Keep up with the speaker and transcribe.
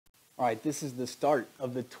All right, this is the start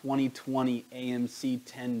of the 2020 AMC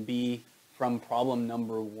 10B from problem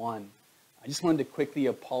number 1. I just wanted to quickly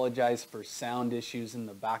apologize for sound issues in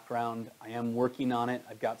the background. I am working on it.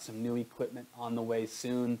 I've got some new equipment on the way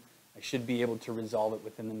soon. I should be able to resolve it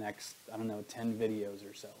within the next, 10 videos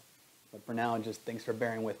or so. But for now, just thanks for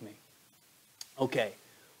bearing with me. Okay,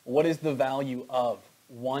 what is the value of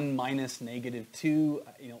 1 minus negative 2?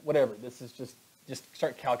 Whatever. This is just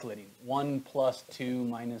start calculating. 1 plus 2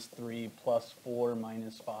 minus 3 plus 4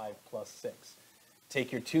 minus 5 plus 6.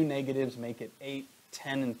 Take your two negatives, make it 8.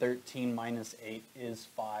 10 and 13 minus 8 is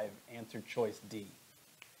 5. Answer choice D.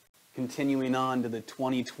 Continuing on to the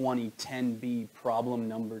 2020 10B problem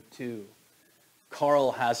number 2.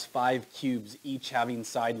 Carl has 5 cubes, each having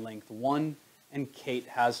side length 1, and Kate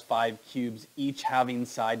has 5 cubes, each having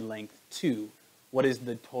side length 2. What is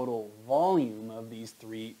the total volume of these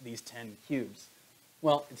 10 cubes?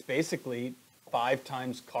 Well, it's basically 5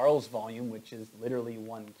 times Carl's volume, which is literally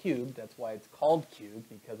 1 cube. That's why it's called cubed,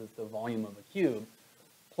 because it's the volume of a cube,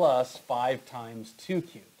 plus 5 times 2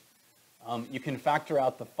 cubed. You can factor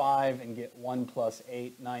out the 5 and get 1 plus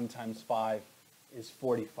 8. 9 times 5 is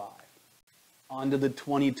 45. On to the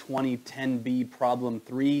 2020 10B problem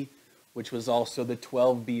 3, which was also the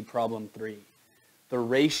 12B problem 3. The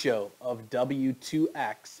ratio of W to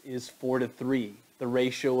X is 4 to 3. The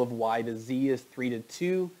ratio of Y to Z is 3 to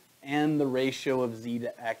 2, and the ratio of Z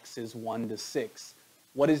to X is 1 to 6.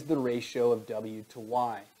 What is the ratio of W to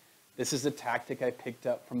Y? This is a tactic I picked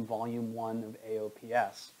up from volume 1 of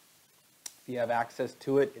AOPS. If you have access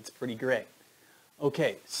to it, it's pretty great.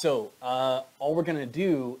 Okay, so all we're going to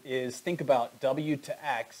do is think about W to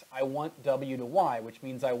X. I want W to Y, which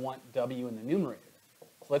means I want W in the numerator.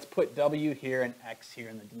 So let's put W here and X here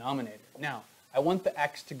in the denominator. Now, I want the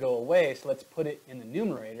X to go away, so let's put it in the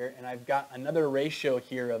numerator, and I've got another ratio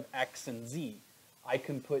here of X and Z. I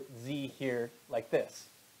can put Z here like this,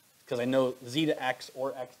 because I know Z to X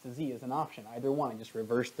or X to Z is an option. Either one, I just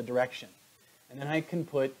reverse the direction. And then I can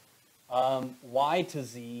put Y to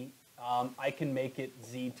Z, I can make it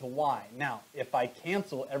Z to Y. Now, if I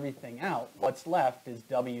cancel everything out, what's left is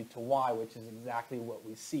W to Y, which is exactly what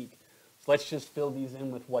we seek. So let's just fill these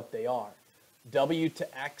in with what they are. W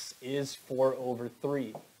to X is 4 over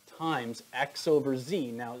 3 times X over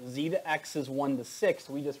Z. Now, Z to X is 1 to 6.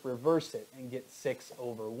 We just reverse it and get 6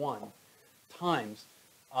 over 1 times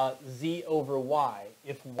Z over Y.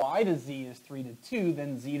 If Y to Z is 3 to 2,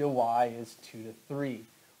 then Z to Y is 2 to 3.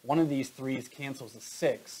 One of these 3's cancels a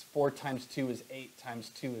 6. 4 times 2 is 8 times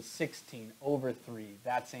 2 is 16 over 3.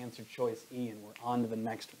 That's answer choice E, and we're on to the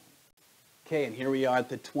next one. Okay, and here we are at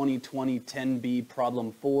the 2020 10B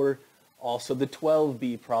problem 4. Also the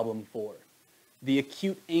 12B problem 4. The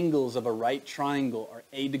acute angles of a right triangle are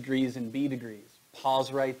A degrees and B degrees.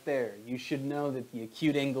 Pause right there. You should know that the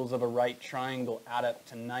acute angles of a right triangle add up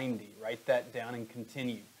to 90. Write that down and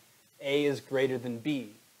continue. A is greater than B.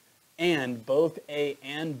 And both A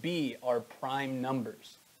and B are prime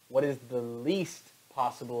numbers. What is the least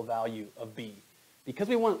possible value of B? Because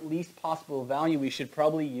we want least possible value, we should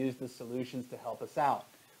probably use the solutions to help us out.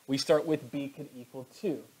 We start with B could equal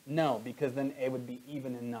 2. No, because then A would be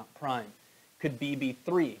even and not prime. Could B be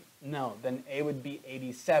 3? No, then A would be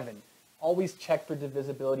 87. Always check for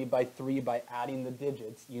divisibility by 3 by adding the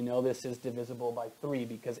digits. You know this is divisible by 3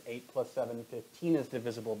 because 8 plus 7, 15 is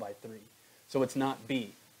divisible by 3. So it's not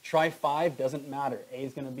B. Try 5, doesn't matter. A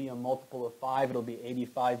is going to be a multiple of 5. It'll be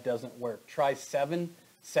 85, doesn't work. Try 7,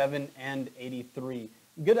 7 and 83.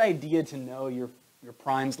 Good idea to know your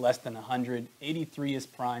prime's less than 100. 83 is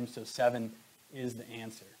prime, so 7 is the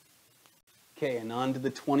answer. Okay, and on to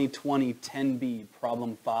the 2020 10B,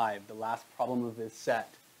 problem 5, the last problem of this set.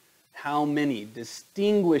 How many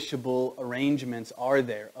distinguishable arrangements are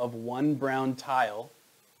there of 1 brown tile?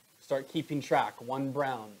 Start keeping track. 1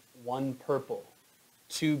 brown, 1 purple,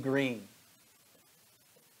 2 green,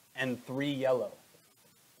 and 3 yellow.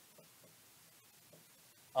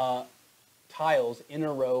 Tiles in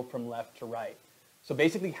a row from left to right. So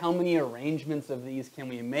basically, how many arrangements of these can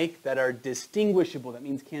we make that are distinguishable? That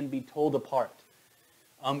means can be told apart.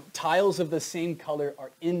 Tiles of the same color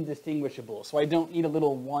are indistinguishable. So I don't need a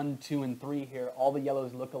little 1, 2, and 3 here. All the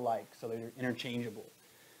yellows look alike, so they're interchangeable.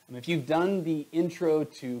 If you've done the intro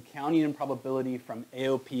to counting and probability from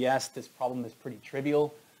AOPS, this problem is pretty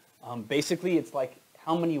trivial. Basically, it's like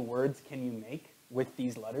how many words can you make with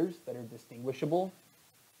these letters that are distinguishable?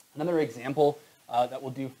 Another example that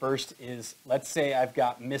we'll do first is, let's say I've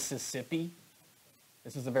got Mississippi.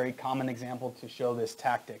 This is a very common example to show this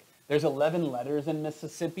tactic. There's 11 letters in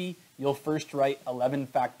Mississippi. You'll first write 11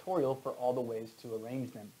 factorial for all the ways to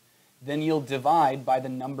arrange them. then you'll divide by the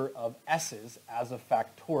number of s's as a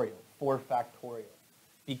factorial, 4 factorial,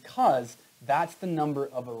 because that's the number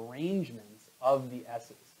of arrangements of the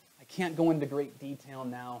s's. I can't go into great detail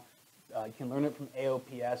now. You can learn it from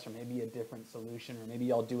AOPS or maybe a different solution, or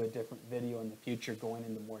maybe I'll do a different video in the future going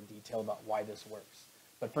into more detail about why this works.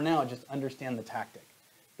 But for now, just understand the tactic.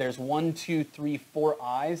 There's 1, 2, 3, 4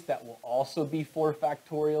 i's that will also be 4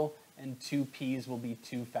 factorial, and 2 p's will be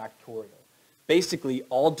 2 factorial. Basically,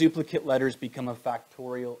 all duplicate letters become a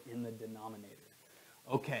factorial in the denominator.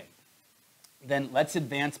 Okay, then let's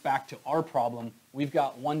advance back to our problem. We've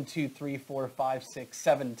got 1, 2, 3, 4, 5, 6,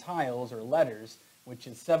 7 tiles or letters, which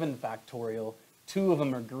is 7 factorial. 2 of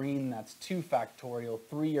them are green, that's 2 factorial.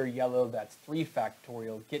 3 are yellow, that's 3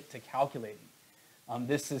 factorial. Get to calculating.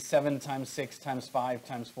 This is 7 times 6 times 5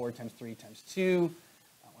 times 4 times 3 times 2.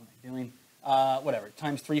 What am I doing? Whatever,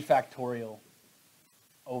 times 3 factorial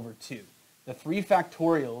over 2. The 3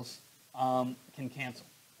 factorials can cancel.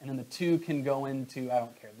 And then the 2 can go into, I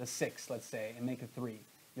don't care, the 6, let's say, and make a 3.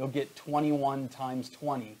 You'll get 21 times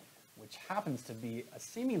 20, which happens to be a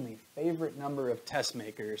seemingly favorite number of test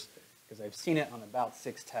makers, because I've seen it on about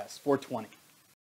 6 tests, 420.